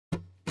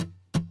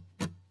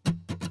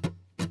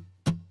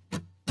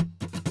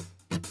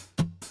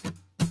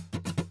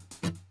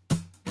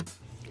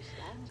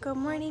Good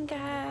morning,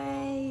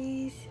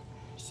 guys.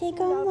 Say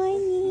good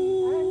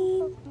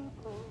morning.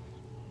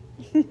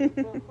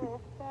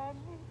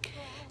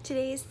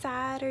 Today is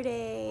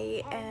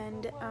Saturday,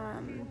 and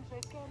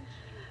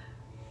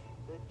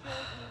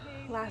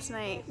last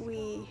night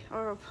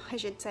or I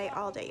should say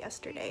all day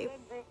yesterday,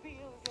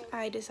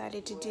 I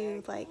decided to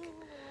do like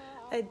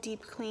a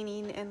deep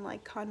cleaning and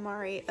like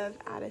KonMari of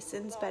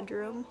Addison's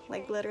bedroom.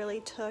 Like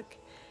literally took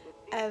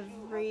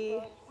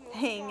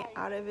everything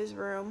out of his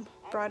room,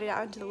 brought it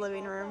out into the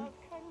living room,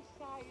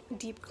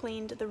 deep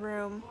cleaned the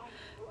room,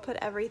 put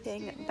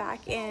everything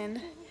back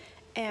in,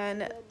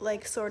 and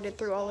like sorted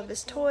through all of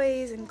his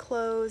toys and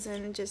clothes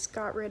and just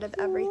got rid of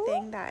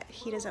everything that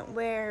he doesn't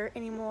wear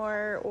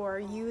anymore or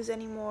use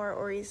anymore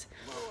or he's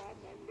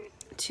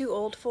too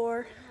old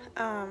for,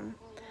 and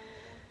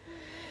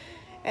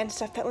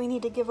stuff that we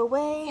need to give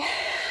away.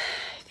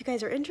 If you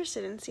guys are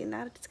interested in seeing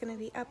that, it's going to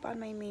be up on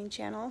my main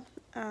channel.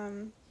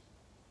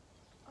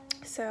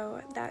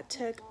 So that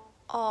took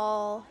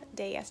all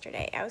day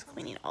yesterday. I was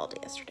cleaning all day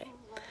yesterday.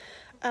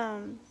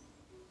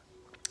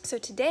 So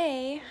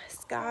today,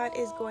 Scott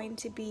is going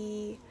to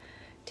be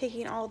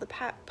taking all the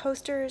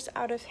posters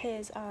out of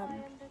his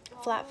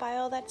flat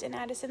file that's in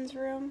Addison's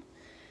room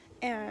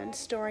and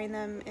storing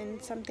them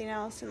in something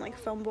else, in like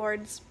foam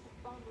boards,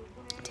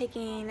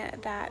 taking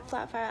that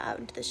flat file out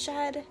into the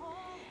shed,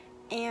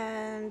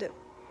 and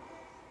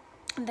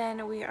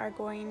then we are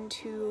going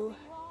to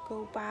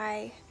go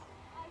buy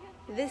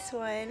this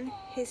one,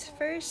 his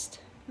first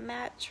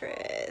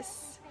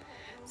mattress.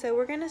 So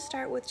we're gonna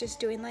start with just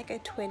doing like a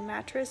twin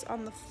mattress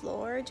on the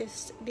floor,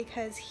 just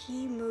because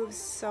he moves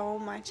so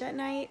much at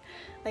night.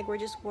 Like we're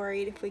just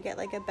worried if we get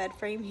like a bed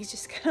frame, he's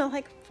just gonna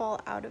like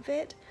fall out of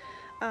it.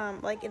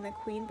 Like in the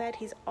queen bed,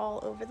 he's all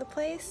over the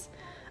place.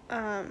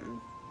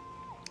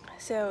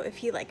 So if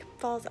he like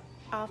falls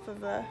off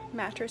of a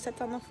mattress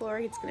that's on the floor,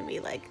 he's gonna be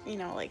like, you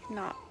know, like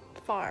not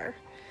far,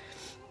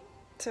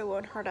 so it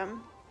won't hurt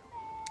him.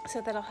 So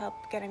that'll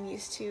help get him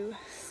used to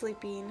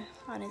sleeping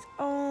on his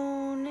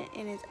own,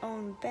 in his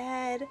own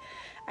bed.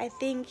 I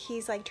think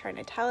he's like trying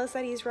to tell us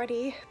that he's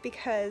ready,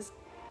 because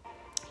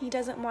he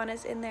doesn't want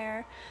us in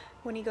there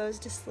when he goes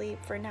to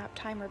sleep for nap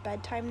time or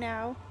bedtime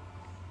now.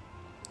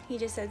 He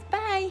just says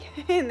bye,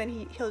 and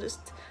then he'll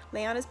just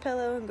lay on his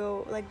pillow and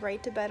go like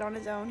right to bed on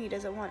his own. He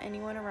doesn't want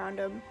anyone around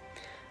him.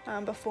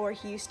 Before,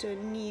 he used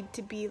to need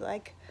to be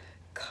like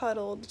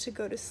cuddled to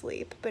go to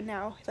sleep, but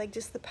now like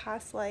just the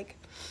past like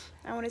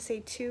I want to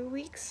say 2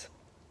 weeks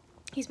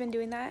he's been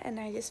doing that, and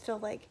I just feel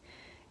like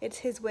it's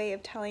his way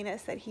of telling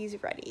us that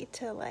he's ready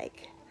to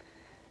like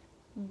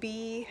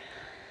be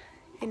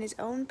in his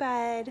own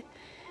bed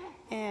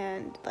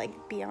and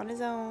like be on his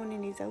own,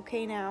 and he's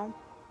okay now,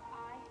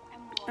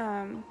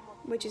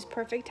 which is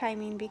perfect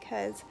timing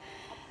because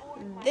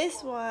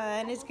this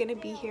one is gonna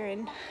be here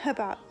in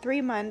about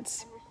 3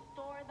 months,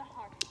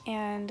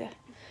 and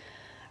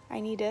I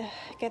need to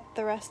get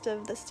the rest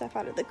of the stuff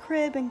out of the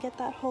crib and get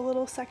that whole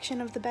little section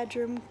of the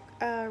bedroom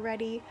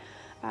ready.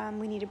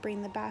 We need to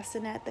bring the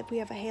bassinet, that we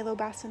have a Halo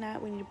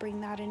bassinet, we need to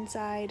bring that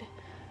inside.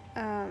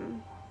 I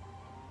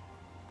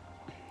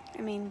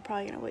mean,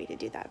 probably gonna wait to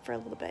do that for a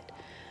little bit.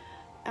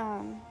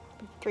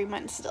 3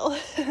 months still.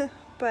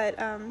 But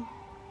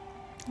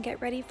get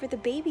ready for the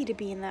baby to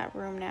be in that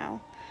room now,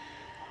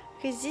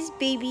 because this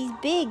baby's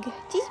big.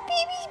 This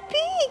baby's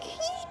big.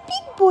 He's a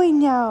big boy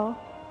now.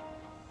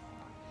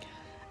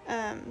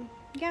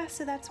 Yeah,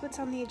 so that's what's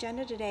on the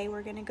agenda today.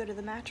 We're gonna go to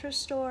the mattress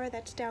store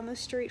that's down the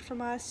street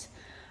from us,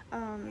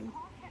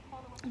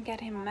 get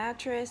him a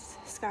mattress.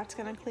 Scott's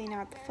gonna clean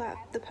out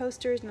the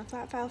posters and the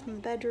flat file from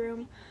the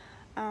bedroom.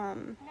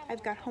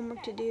 I've got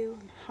homework to do.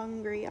 I'm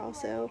hungry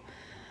also.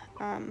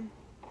 I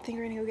think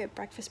we're gonna go get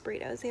breakfast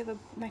burritos. They have a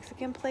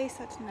Mexican place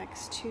that's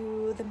next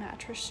to the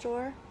mattress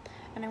store,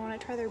 and I want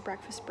to try their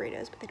breakfast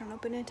burritos, but they don't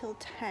open until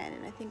 10,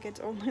 and I think it's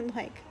only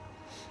like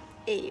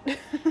 8.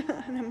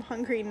 And I'm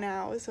hungry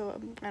now, so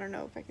I don't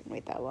know if I can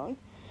wait that long.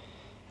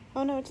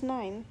 Oh no, it's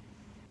 9.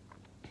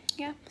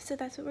 Yeah, so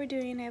that's what we're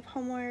doing. I have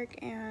homework,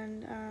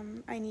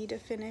 and I need to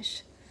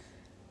finish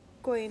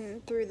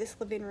going through this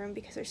living room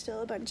because there's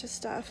still a bunch of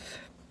stuff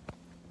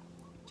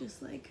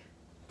just like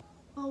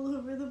all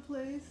over the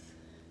place,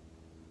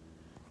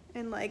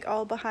 and like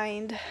all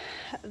behind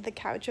the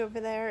couch over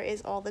there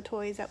is all the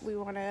toys that we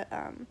want to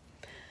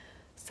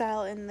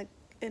sell in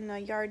a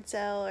yard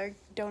sale or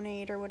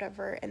donate or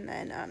whatever, and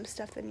then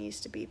stuff that needs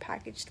to be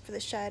packaged for the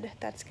shed,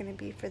 that's gonna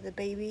be for the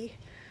baby.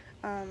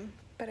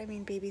 But I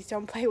mean, babies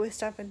don't play with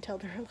stuff until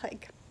they're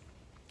like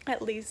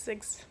at least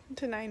 6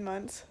 to 9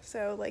 months,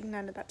 so like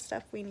none of that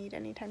stuff we need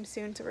anytime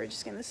soon, so we're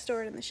just gonna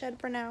store it in the shed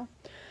for now.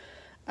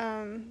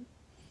 And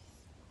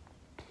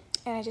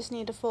I just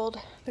need to fold.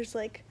 There's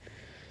like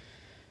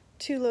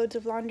 2 loads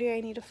of laundry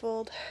I need to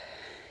fold,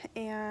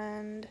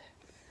 and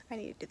I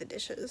need to do the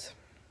dishes.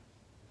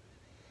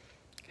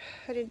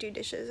 I didn't do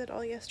dishes at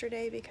all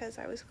yesterday because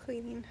I was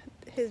cleaning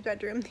his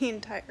bedroom the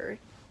entire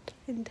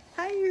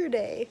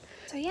day.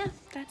 So yeah,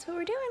 that's what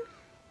we're doing.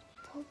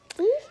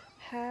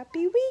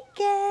 Happy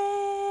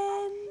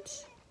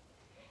weekend!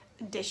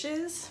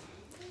 Dishes.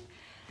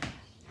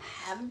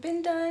 have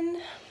been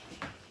done.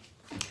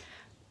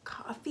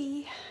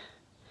 Coffee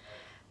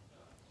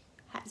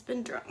has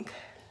been drunk.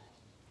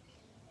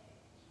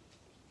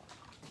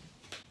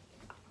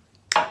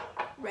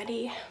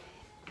 Ready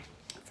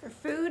for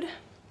food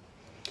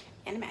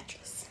and a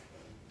mattress.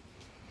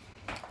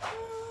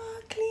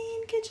 Oh,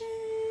 clean kitchen.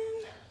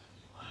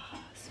 Wow,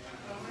 is it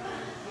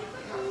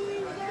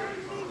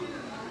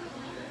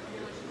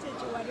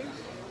water?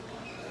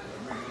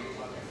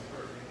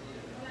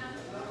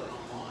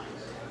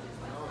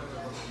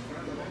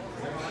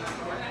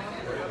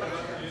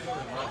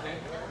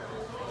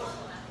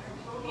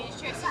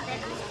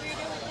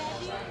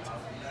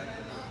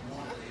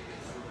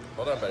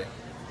 Hold on, buddy.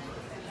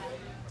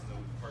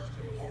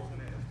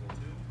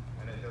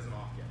 And it doesn't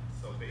off yet.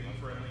 So baby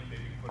friendly,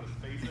 baby can put his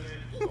face in it.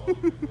 It's all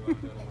because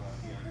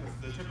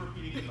the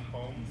Tempur-Pedic and the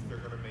foams, they're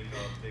gonna make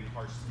a big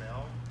harsh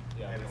smell.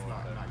 Yeah, and it's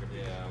not gonna be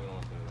good. Yeah, we don't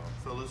want that at all.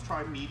 So let's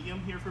try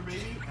medium here for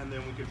baby, and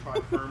then we can try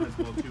firm as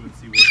well too and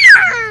see what's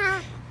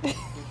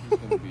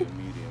It's gonna be a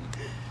medium.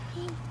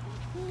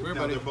 Come here,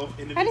 now buddy. they're both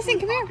Addison, individually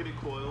come here. pocketed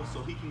coils,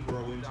 so he can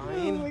grow into Oh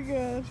it. my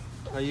god.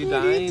 Are you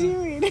What dying?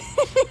 are you doing?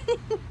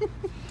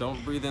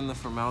 Don't breathe in the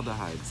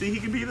formaldehyde. See, he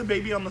can be the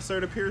baby on the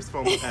Serta Pierce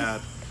foam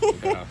ad.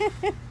 Yeah.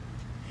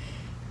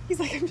 He's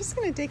like, I'm just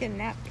gonna take a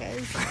nap,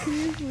 guys. Can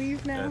you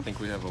leave Yeah, now? I think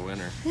we have a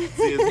winner.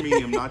 See, it's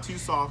medium, not too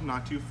soft,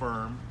 not too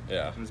firm.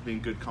 Yeah. And it's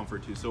being good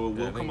comfort too. So it Yeah,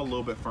 will I come a think-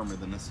 little bit firmer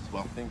than this as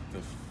well. I think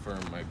the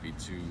firm might be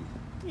too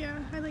Yeah,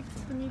 I like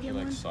the medium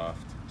like one.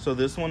 soft. So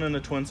this one in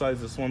the twin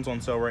size, this one's on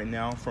sale right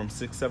now from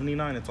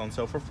 $679. It's on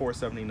sale for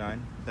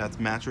 $479. That's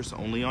mattress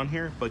only on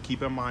here, but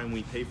keep in mind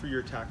we pay for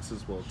your tax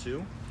as well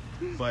too.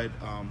 But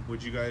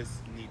would you guys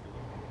need?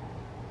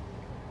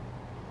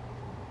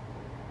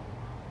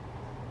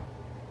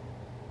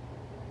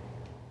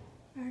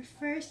 Our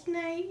first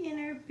night in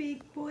our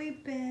big boy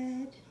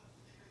bed.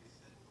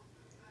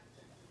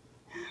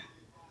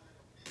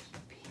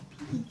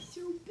 Baby, he's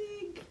so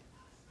big.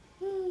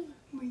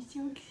 We're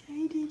so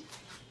excited.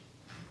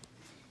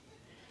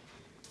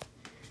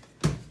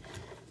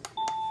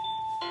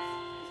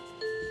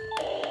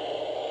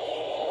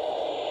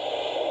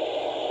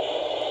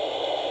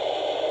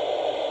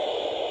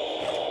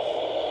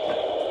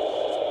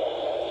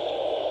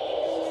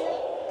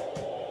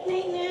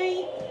 Night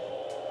night.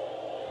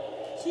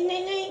 Say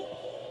night night.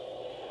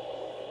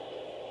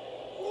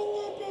 Night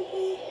night,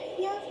 baby.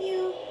 Love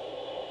you.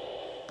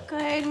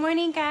 Good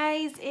morning,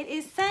 guys. It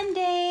is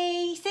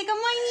Sunday. Say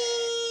good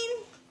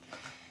morning.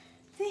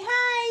 Say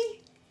hi.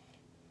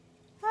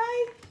 Hi.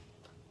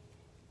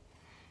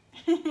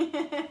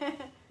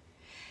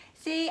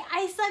 See,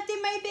 I slept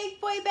in my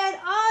big boy bed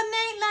all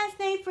night last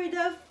night for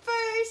the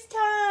first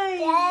time.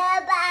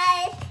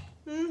 Goodbye.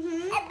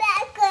 Mm-hmm.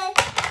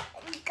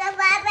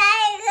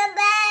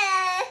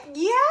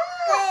 Yeah.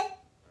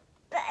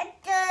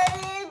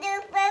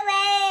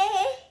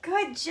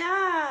 Good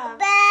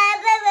job.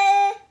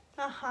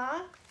 Uh-huh.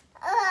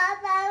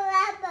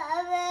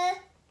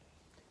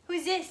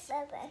 Who's this?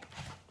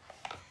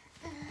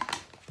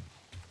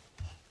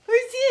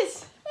 Who's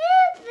this?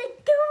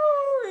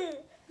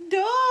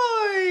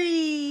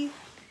 Dory.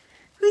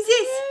 Who's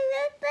this?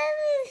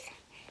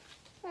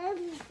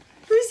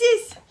 Who's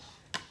this?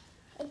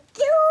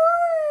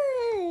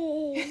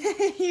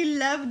 You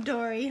love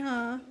Dory,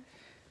 huh?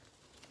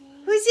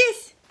 Who's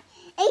this?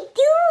 It's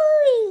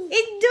Dory.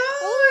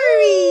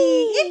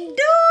 It's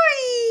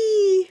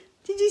Dory.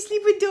 Did you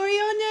sleep with Dory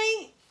all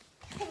night?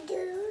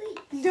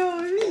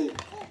 Dory.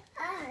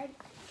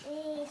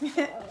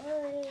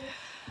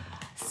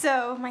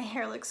 So my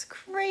hair looks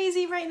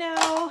crazy right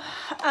now.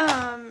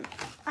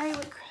 I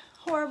look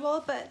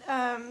horrible, but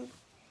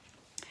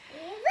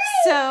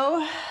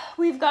so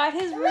we've got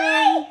his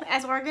room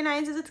as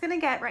organized as it's gonna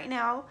get right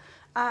now.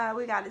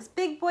 We got his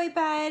big boy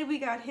bed, we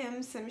got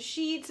him some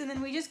sheets, and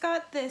then we just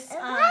got this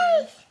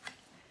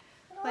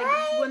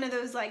like one of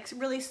those like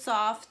really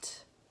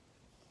soft,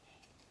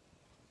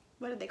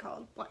 what are they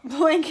called?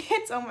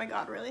 Blankets. Oh my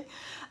god, really?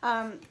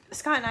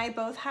 Scott and I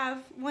both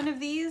have one of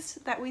these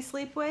that we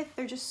sleep with.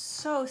 They're just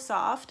so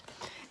soft,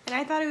 and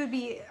I thought it would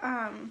be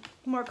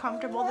more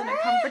comfortable than a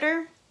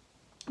comforter,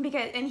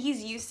 and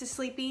he's used to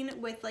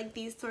sleeping with like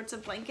these sorts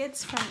of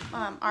blankets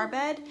from our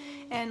bed,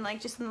 and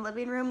like just in the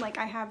living room, like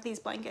I have these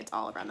blankets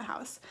all around the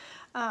house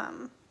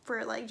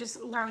for like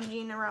just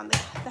lounging around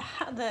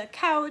the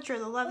couch or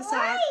the love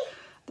set.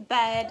 The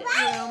bed,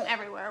 room,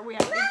 everywhere. We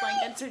have these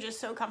blankets. They're just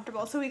so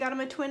comfortable. So we got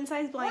him a twin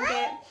size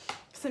blanket,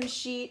 some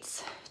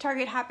sheets.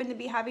 Target happened to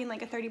be having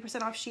like a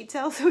 30% off sheet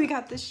sale, so we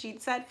got this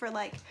sheet set for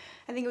like,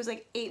 I think it was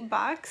like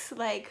 $8.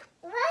 Like,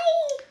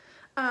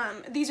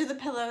 these are the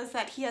pillows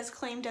that he has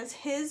claimed as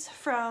his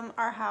from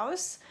our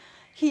house.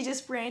 He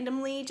just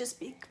randomly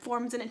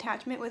forms an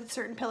attachment with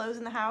certain pillows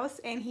in the house,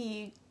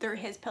 and they're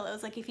his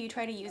pillows. Like if you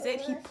try to use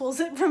it, he pulls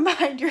it from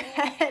behind your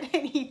head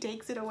and he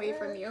takes it away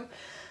from you.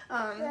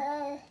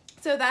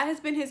 So that has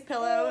been his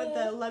pillow.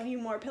 The Love You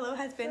More pillow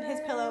has been his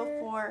pillow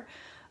for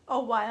a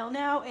while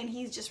now, and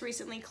he's just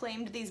recently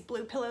claimed these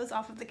blue pillows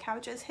off of the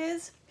couch as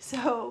his.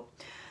 So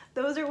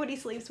those are what he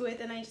sleeps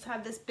with, and I just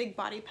have this big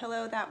body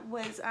pillow that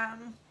was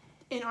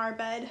in our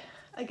bed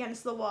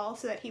against the wall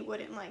so that he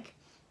wouldn't like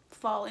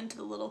fall into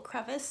the little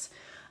crevice.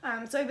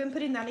 So I've been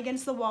putting that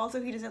against the wall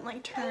so he doesn't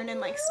like turn and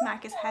like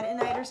smack his head at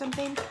night or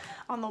something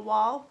on the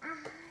wall,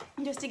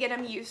 just to get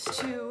him used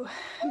to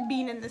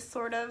being in this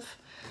sort of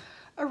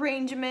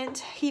arrangement.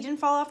 He didn't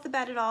fall off the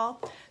bed at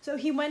all. So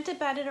he went to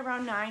bed at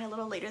around 9, a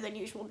little later than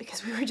usual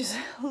because we were just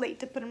late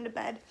to put him to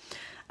bed.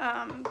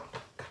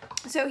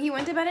 So he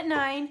went to bed at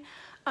 9.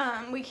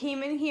 We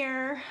came in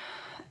here,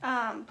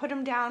 put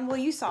him down. Well,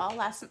 you saw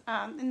last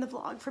in the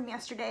vlog from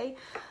yesterday.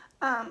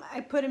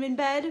 I put him in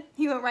bed.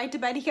 He went right to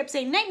bed. He kept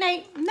saying night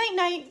night, night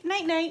night,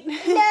 night night, night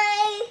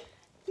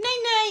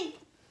night,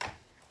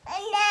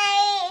 night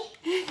night.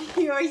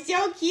 You are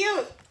so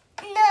cute.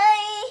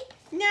 Night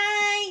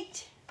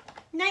night,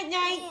 night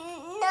night,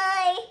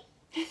 night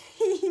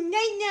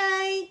night,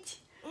 night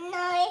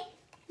night.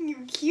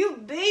 You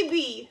cute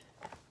baby.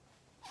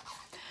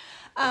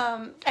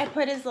 I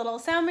put his little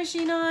sound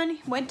machine on.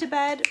 Went to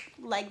bed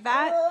like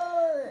that,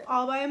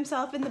 all by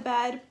himself in the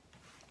bed.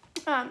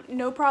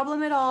 No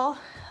problem at all.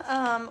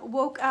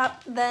 Woke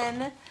up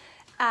then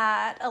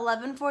at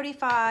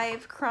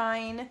 11:45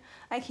 crying.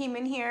 I came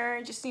in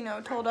here, just, you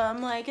know, told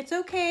him like, it's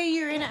okay,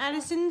 you're in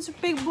Addison's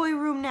big boy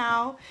room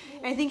now.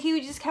 And I think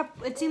he just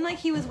kept, it seemed like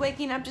he was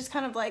waking up just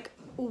kind of like,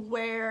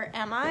 where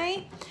am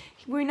I?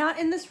 We're not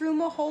in this room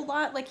a whole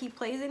lot, like he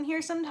plays in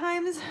here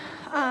sometimes.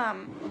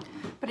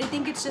 But I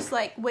think it's just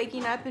like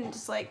waking up and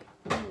just like,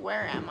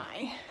 where am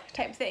I?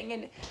 Type thing,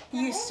 and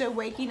used to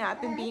waking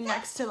up and being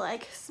next to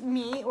like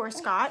me or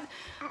Scott.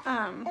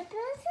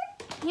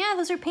 Yeah,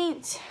 those are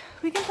paints.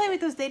 We can play with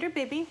those later,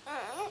 baby.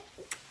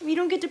 We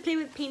don't get to play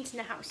with paints in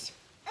the house.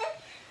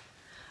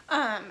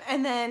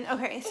 And then,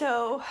 okay,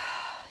 so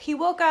he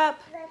woke up,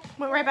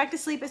 went right back to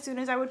sleep as soon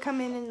as I would come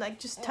in and like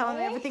just tell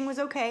him everything was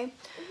okay.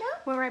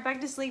 Went right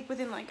back to sleep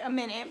within like a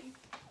minute.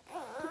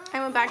 I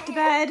went back to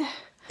bed.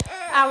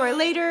 Hour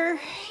later,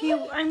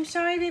 I'm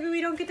sorry, baby,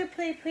 we don't get to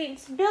play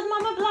paints. Build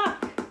mama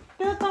block.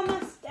 Build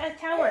mama's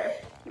tower.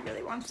 He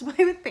really wants to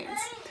play with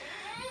paints.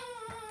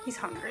 He's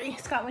hungry.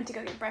 Scott went to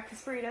go get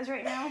breakfast burritos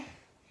right now.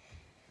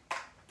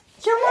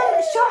 Show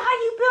how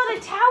you build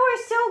a tower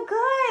so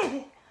good.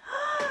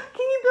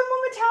 Can you build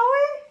mom a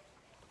tower?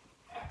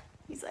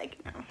 He's like,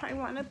 no, I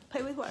want to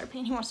play with water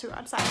paint. He wants to go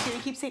outside too.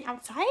 He keeps saying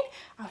outside,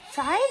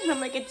 outside. And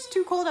I'm like, it's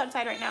too cold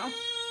outside right now.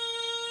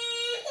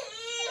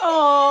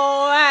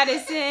 Oh,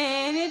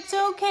 Addison, it's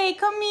okay.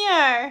 Come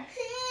here.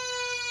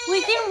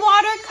 We can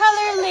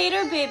watercolor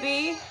later,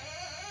 baby.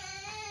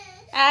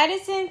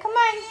 Addison, come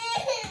on.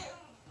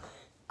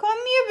 Come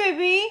here,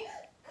 baby.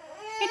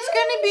 It's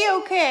gonna be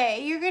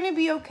okay. You're gonna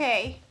be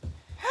okay.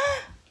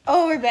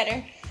 Oh, we're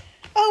better.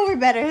 Oh, we're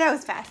better. That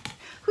was fast.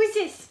 Who's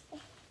this?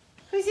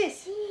 Who's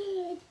this?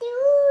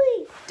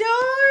 Dory.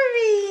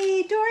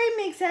 Dory. Dory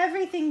makes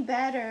everything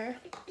better.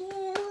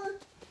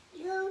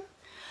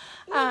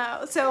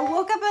 So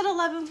woke up at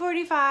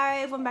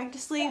 11:45, went back to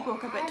sleep,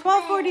 woke up at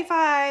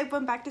 12:45,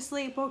 went back to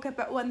sleep, woke up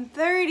at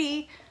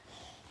 1:30.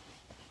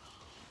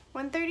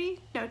 1:30?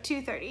 No,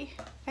 2:30.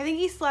 I think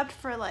he slept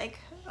for like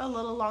a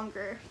little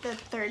longer the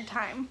third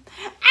time.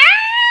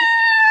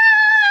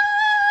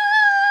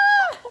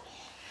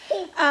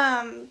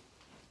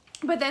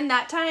 But then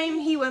that time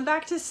he went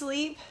back to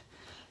sleep.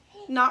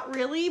 Not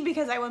really,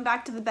 because I went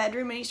back to the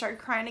bedroom and he started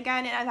crying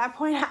again, and at that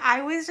point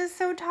I was just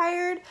so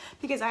tired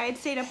because I had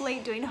stayed up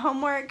late doing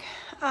homework,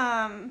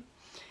 and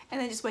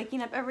then just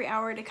waking up every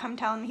hour to come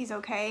tell him he's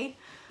okay.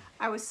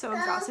 I was so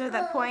exhausted at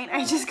that point.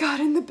 I just got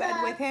in the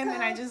bed with him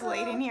and I just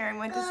laid in here and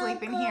went to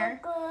sleep in here.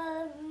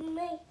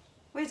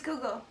 Where's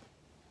Gogo?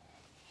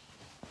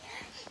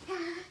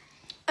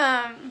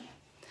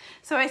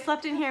 So I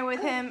slept in here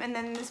with him, and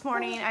then this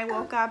morning I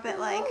woke up at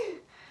like,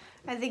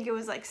 I think it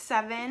was like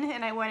 7,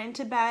 and I went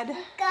into bed,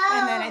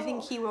 and then I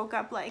think he woke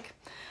up like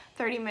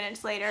 30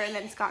 minutes later, and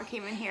then Scott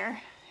came in here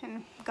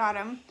and got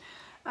him,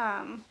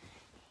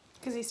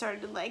 because he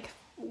started like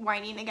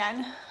whining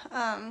again.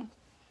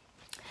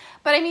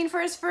 But I mean, for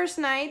his first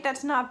night,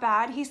 that's not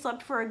bad. He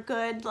slept for a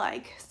good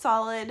like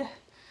solid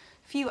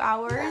few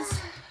hours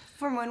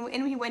from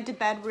when he went to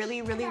bed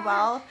really, really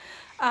well.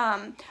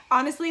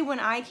 Honestly, when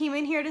I came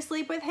in here to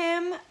sleep with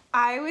him,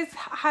 I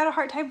had a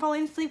hard time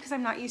falling asleep because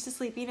I'm not used to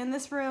sleeping in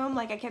this room.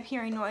 Like, I kept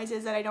hearing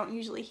noises that I don't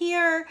usually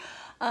hear.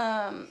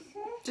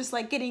 Just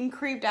like getting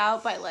creeped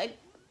out by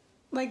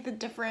like the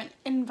different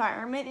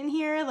environment in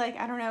here. Like,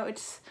 I don't know,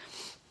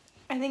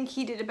 I think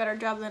he did a better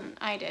job than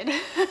I did.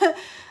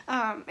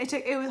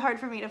 It was hard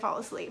for me to fall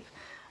asleep.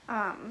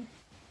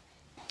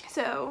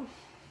 So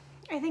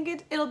I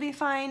think it'll be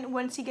fine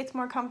once he gets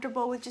more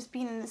comfortable with just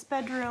being in this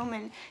bedroom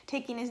and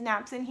taking his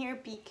naps in here.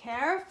 Be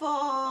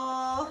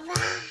careful.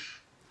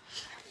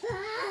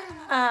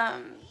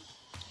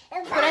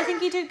 But I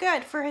think he did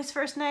good for his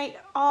first night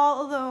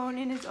all alone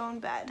in his own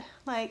bed.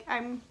 Like,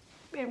 I'm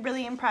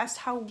really impressed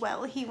how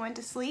well he went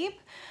to sleep.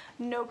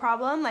 No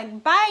problem.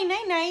 Like, bye,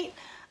 night night.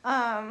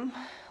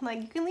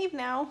 Like, you can leave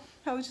now.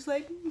 I was just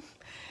like,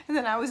 and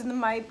then I was in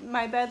my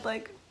bed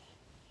like,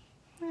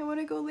 I want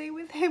to go lay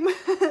with him.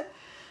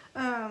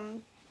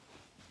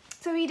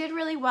 So he did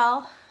really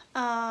well.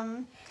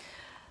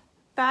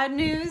 Bad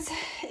news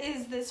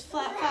is this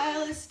flat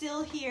file is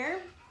still here.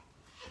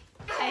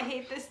 I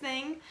hate this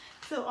thing.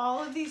 So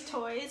all of these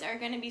toys are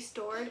going to be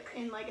stored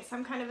in like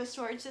some kind of a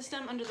storage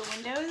system under the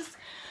windows,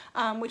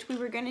 which we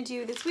were going to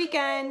do this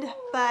weekend,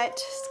 but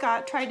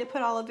Scott tried to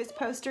put all of his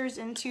posters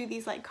into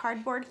these like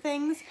cardboard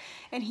things,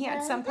 and he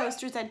had some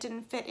posters that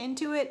didn't fit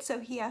into it, so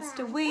he has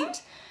to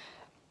wait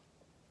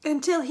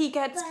until he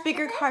gets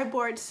bigger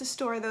cardboards to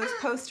store those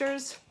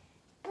posters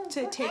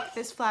to take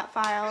this flat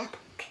file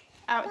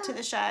out to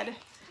the shed.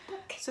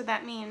 So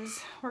that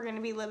means we're going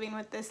to be living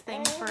with this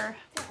thing for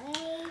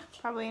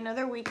probably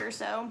another week or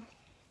so.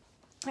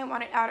 I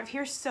want it out of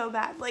here so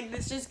bad. Like,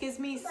 this just gives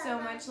me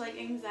so much like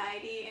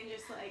anxiety and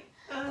just like,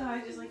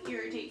 it just like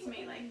irritates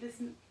me, like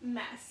this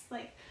mess.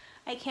 Like,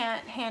 I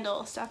can't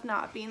handle stuff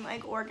not being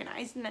like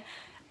organized, and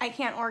I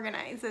can't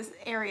organize this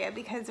area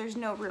because there's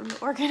no room to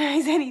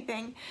organize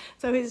anything.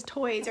 So his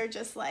toys are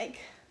just like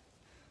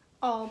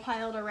all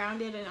piled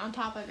around it and on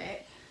top of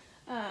it.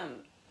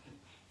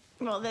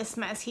 Well, this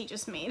mess he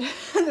just made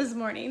this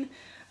morning,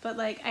 but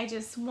like I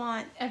just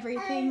want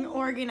everything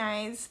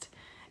organized,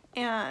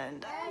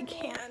 and I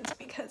can't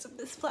because of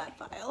this flat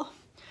file.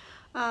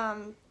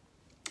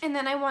 And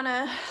then I want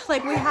to,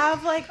 like, we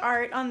have like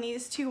art on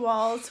these two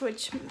walls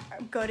which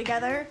go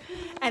together,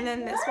 and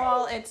then this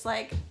wall, it's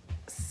like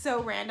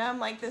so random,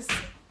 like this,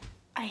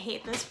 I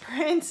hate this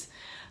print,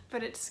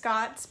 but it's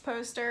Scott's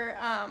poster.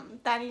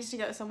 That needs to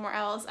go somewhere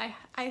else.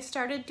 I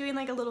started doing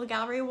like a little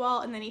gallery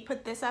wall, and then he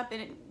put this up,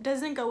 and it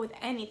doesn't go with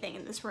anything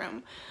in this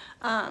room.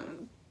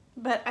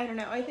 But I don't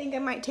know, I think I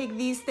might take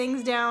these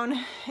things down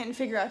and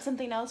figure out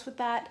something else with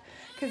that,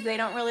 because they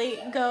don't really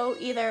go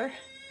either.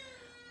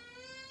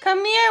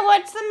 Come here,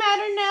 what's the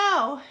matter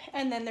now?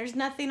 And then there's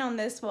nothing on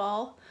this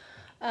wall.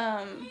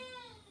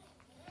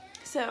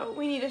 So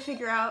we need to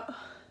figure out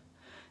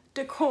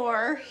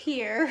decor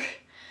here.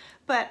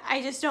 But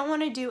I just don't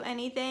want to do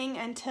anything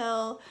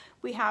until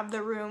we have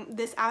the room,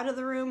 this out of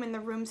the room and the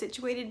room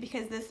situated,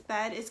 because this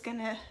bed is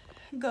gonna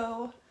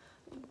go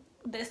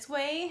this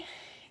way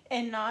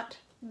and not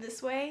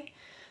this way.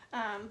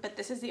 But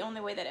this is the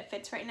only way that it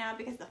fits right now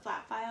because the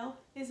flat file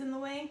is in the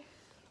way.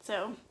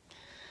 So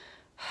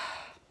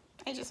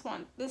I just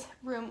want this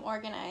room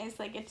organized.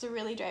 Like, it's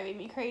really driving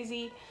me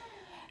crazy.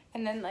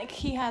 And then like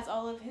he has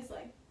all of his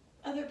like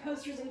other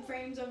posters and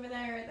frames over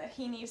there that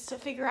he needs to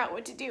figure out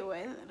what to do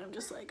with, and I'm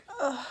just like,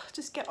 ugh,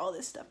 just get all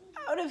this stuff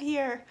out of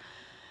here.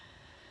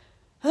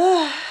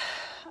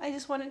 I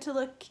just want it to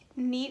look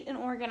neat and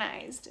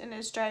organized, and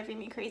it's driving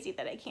me crazy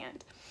that I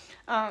can't.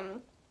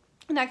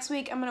 Next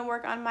week I'm gonna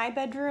work on my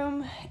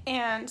bedroom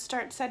and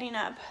start setting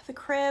up the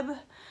crib.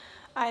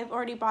 I've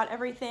already bought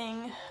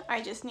everything.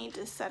 I just need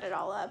to set it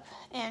all up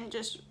and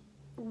just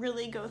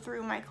really go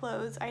through my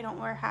clothes. I don't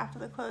wear half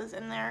of the clothes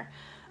in there.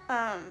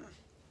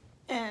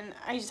 And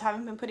I just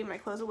haven't been putting my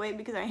clothes away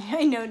because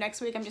I know next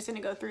week I'm just going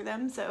to go through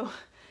them. So,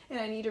 and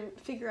I need to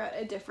figure out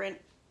a different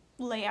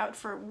layout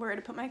for where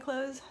to put my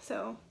clothes.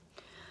 So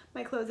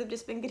my clothes have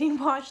just been getting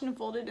washed and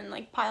folded and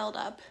like piled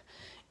up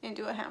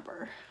into a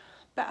hamper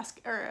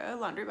basket or a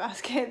laundry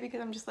basket,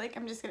 because I'm just like,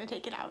 I'm just going to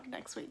take it out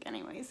next week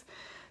anyways.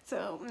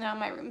 So now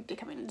my room is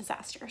becoming a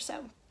disaster.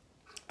 So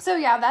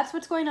yeah, that's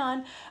what's going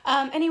on.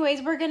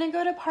 Anyways, we're going to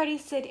go to Party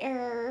City,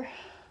 or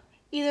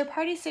either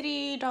Party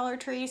City, Dollar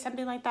Tree,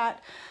 something like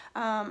that.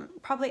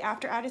 Probably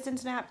after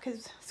Addison's nap,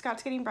 because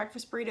Scott's getting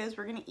breakfast burritos.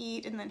 We're gonna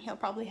eat, and then he'll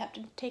probably have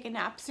to take a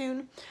nap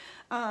soon.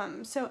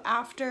 So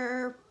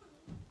after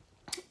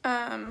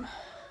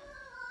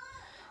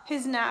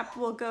his nap,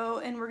 we'll go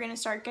and we're gonna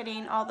start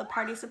getting all the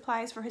party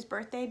supplies for his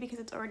birthday, because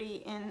it's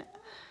already in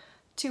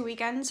 2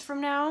 weekends from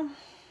now.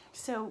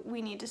 So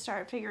we need to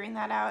start figuring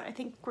that out. I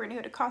think we're gonna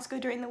go to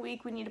Costco during the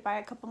week. We need to buy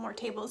a couple more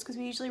tables because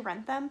we usually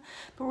rent them,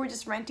 but we're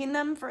just renting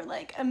them for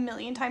like a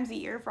million times a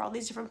year for all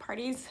these different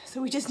parties.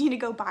 So we just need to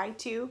go buy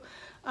 2.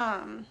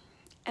 And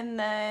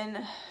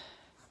then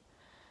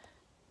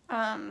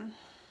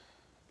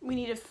we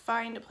need to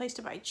find a place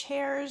to buy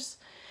chairs.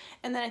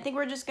 And then I think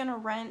we're just gonna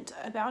rent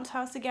a bounce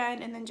house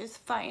again, and then just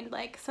find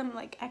like some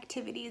like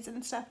activities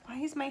and stuff. Why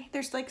is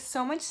there's like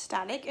so much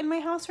static in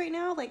my house right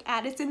now. Like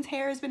Addison's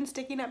hair has been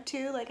sticking up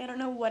too. Like I don't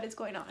know what is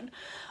going on.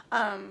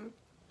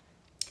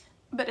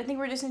 But I think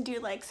we're just gonna do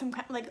like some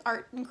kind of like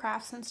art and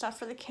crafts and stuff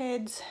for the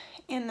kids.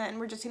 And then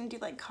we're just gonna do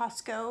like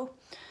Costco,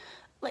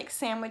 like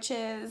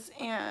sandwiches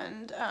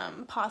and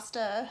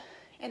pasta,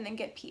 and then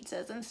get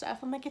pizzas and stuff.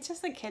 I'm like, it's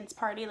just a kids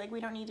party. Like we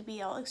don't need to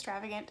be all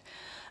extravagant.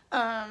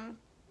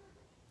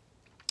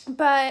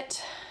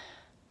 But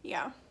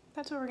yeah,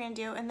 that's what we're gonna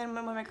do. And then one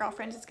of my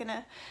girlfriends is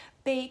gonna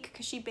bake,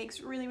 because she bakes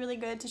really, really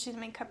good, so she's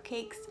gonna make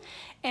cupcakes.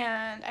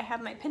 And I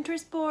have my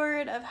Pinterest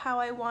board of how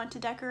I want to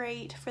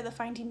decorate for the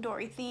Finding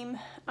Dory theme.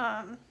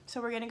 So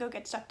we're gonna go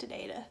get stuff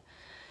today to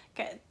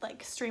get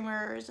like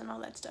streamers and all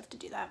that stuff to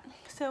do that.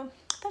 So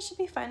that should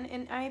be fun.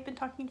 And I've been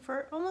talking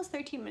for almost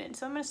 13 minutes,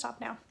 so I'm gonna stop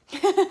now.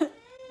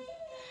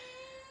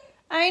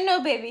 I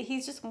know, baby.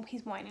 He's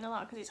whining a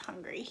lot because he's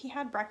hungry. He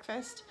had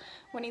breakfast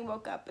when he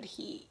woke up, but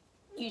he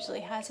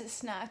usually has his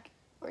snack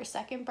or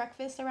second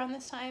breakfast around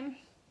this time.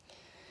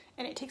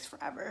 And it takes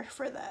forever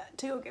for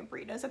to go get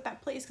burritos at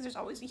that place because there's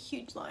always a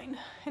huge line.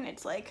 And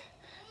it's like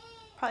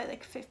probably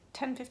like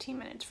 10-15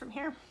 minutes from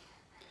here.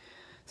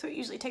 So it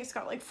usually takes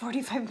about like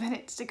 45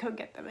 minutes to go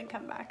get them and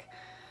come back.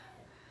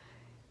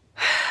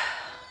 I'm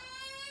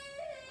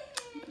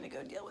gonna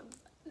go deal with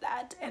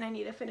that, and I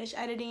need to finish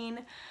editing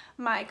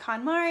my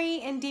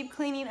KonMari and deep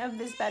cleaning of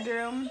this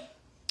bedroom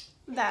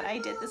that I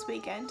did this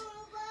weekend.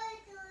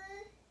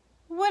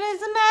 What is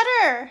the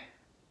matter?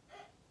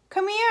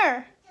 Come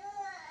here.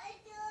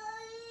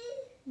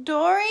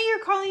 Dory?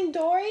 You're calling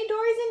Dory?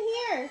 Dory's in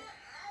here.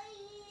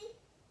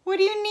 What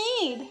do you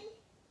need?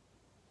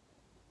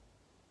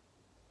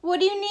 What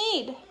do you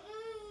need?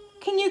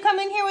 Can you come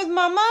in here with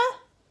Mama?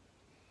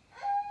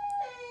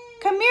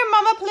 Come here,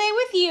 Mama, play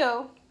with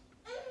you.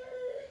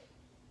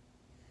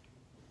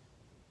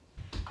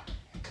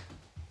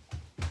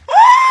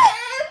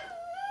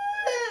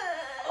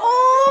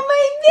 Oh,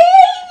 my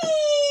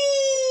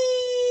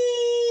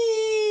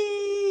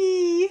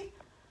baby!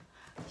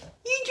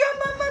 You draw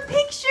Mama a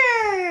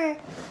picture.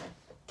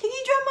 Can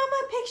you draw Mama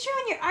a picture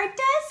on your art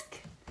desk?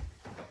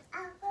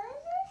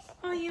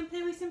 Oh, you want to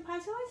play with some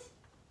puzzles?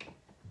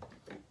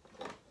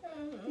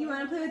 You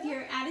want to play with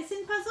your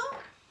Addison puzzle?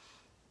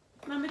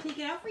 Mama, take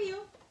it out for you.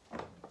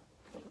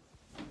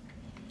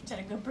 Is that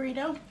a good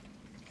burrito?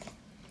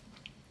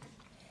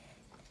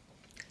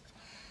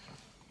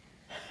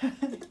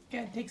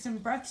 Gotta take some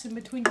breaths in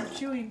between your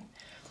chewing.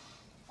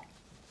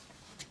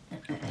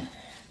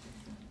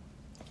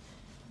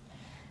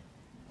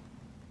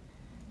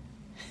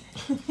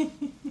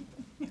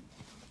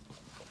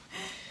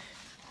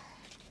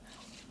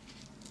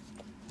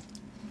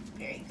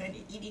 Very good at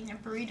eating a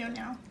burrito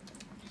now.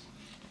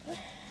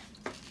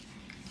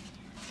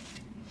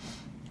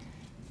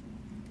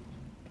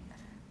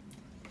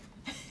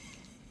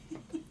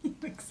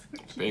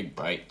 Big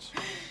bites.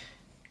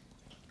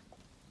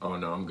 Oh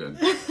no, I'm good.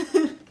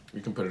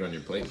 You can put it on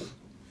your plate.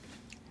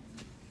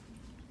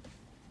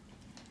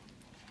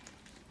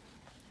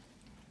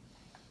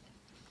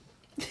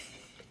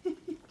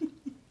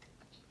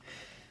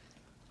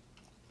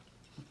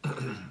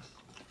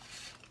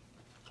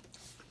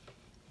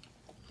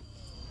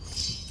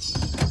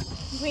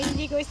 Ready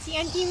to go see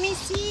Auntie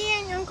Missy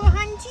and Uncle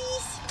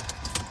Hunties?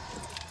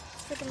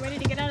 Looks like I'm ready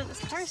to get out of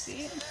this car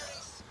seat.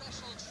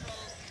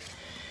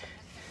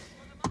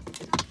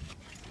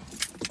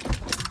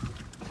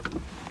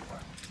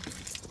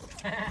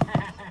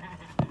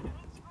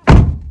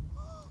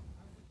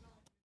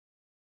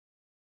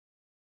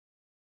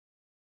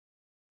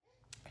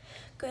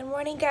 Good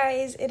morning,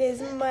 guys. It is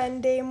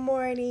Monday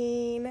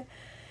morning,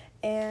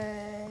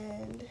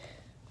 and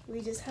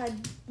we just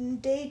had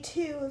day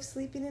 2 of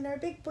sleeping in our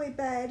big boy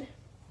bed.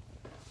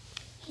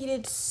 He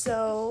did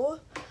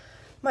so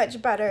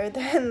much better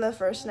than the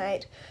first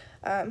night.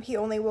 He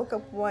only woke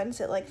up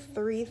once at like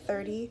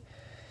 3:30,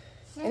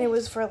 and it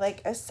was for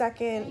like a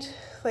second.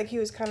 Like he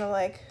was kind of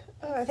like,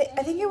 oh, I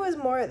think it was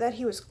more that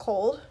he was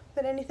cold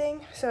than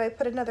anything. So I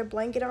put another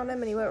blanket on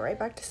him, and he went right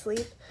back to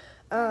sleep.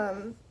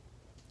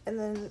 And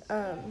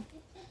then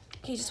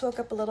he just woke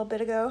up a little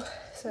bit ago,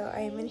 so I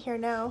am in here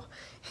now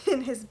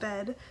in his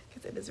bed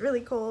because it is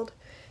really cold,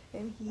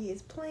 and he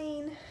is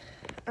playing.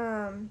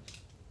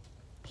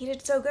 He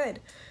did so good.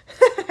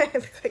 I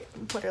look like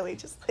I'm literally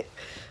just like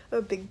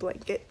a big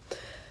blanket.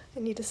 I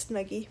need a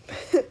Snuggie.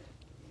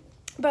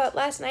 But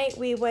last night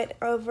we went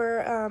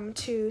over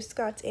to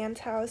Scott's aunt's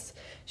house.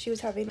 She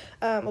was having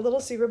a little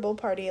Super Bowl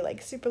party,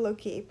 like super low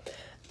key.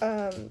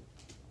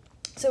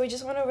 So we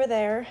just went over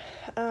there,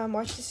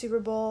 watched the Super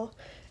Bowl.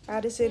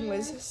 Addison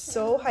was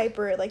so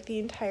hyper like the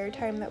entire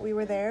time that we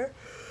were there.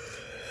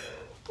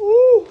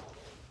 Ooh,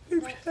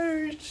 I'm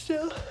tired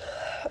still.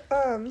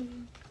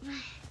 And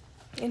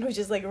was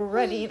just like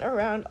running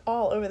around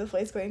all over the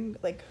place, going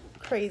like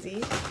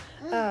crazy.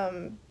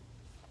 And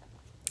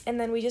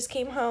then we just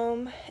came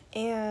home,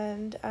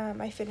 and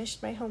I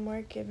finished my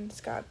homework, and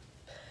Scott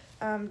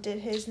did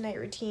his night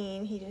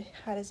routine. He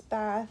had his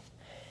bath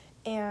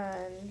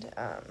and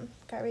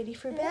got ready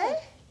for bed.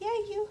 Yeah,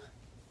 you.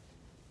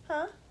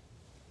 Huh?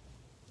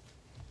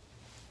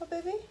 Oh,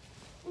 baby?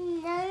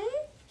 No.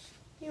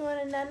 You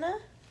want a nana?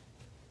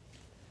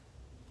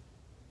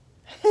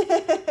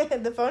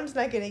 The phone's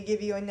not gonna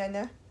give you a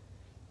nana.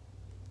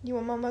 You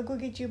want Mama go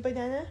get you a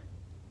banana?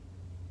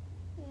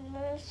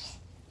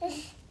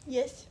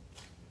 Yes.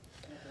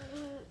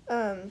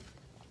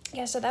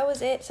 Yeah, so that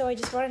was it. So I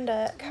just wanted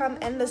to come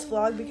end this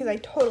vlog because I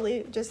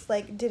totally just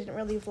like didn't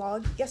really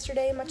vlog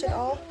yesterday much at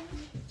all.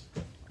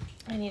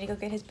 I need to go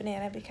get his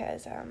banana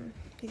because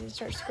he's gonna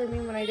start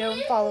screaming when I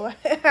don't follow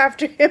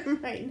after him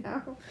right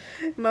now.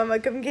 Mama,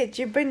 come get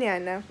your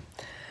banana.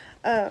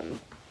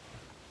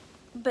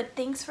 But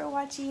thanks for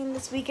watching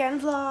this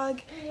weekend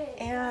vlog,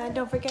 and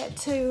don't forget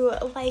to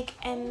like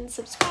and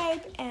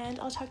subscribe, and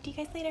I'll talk to you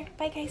guys later.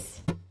 Bye,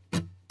 guys.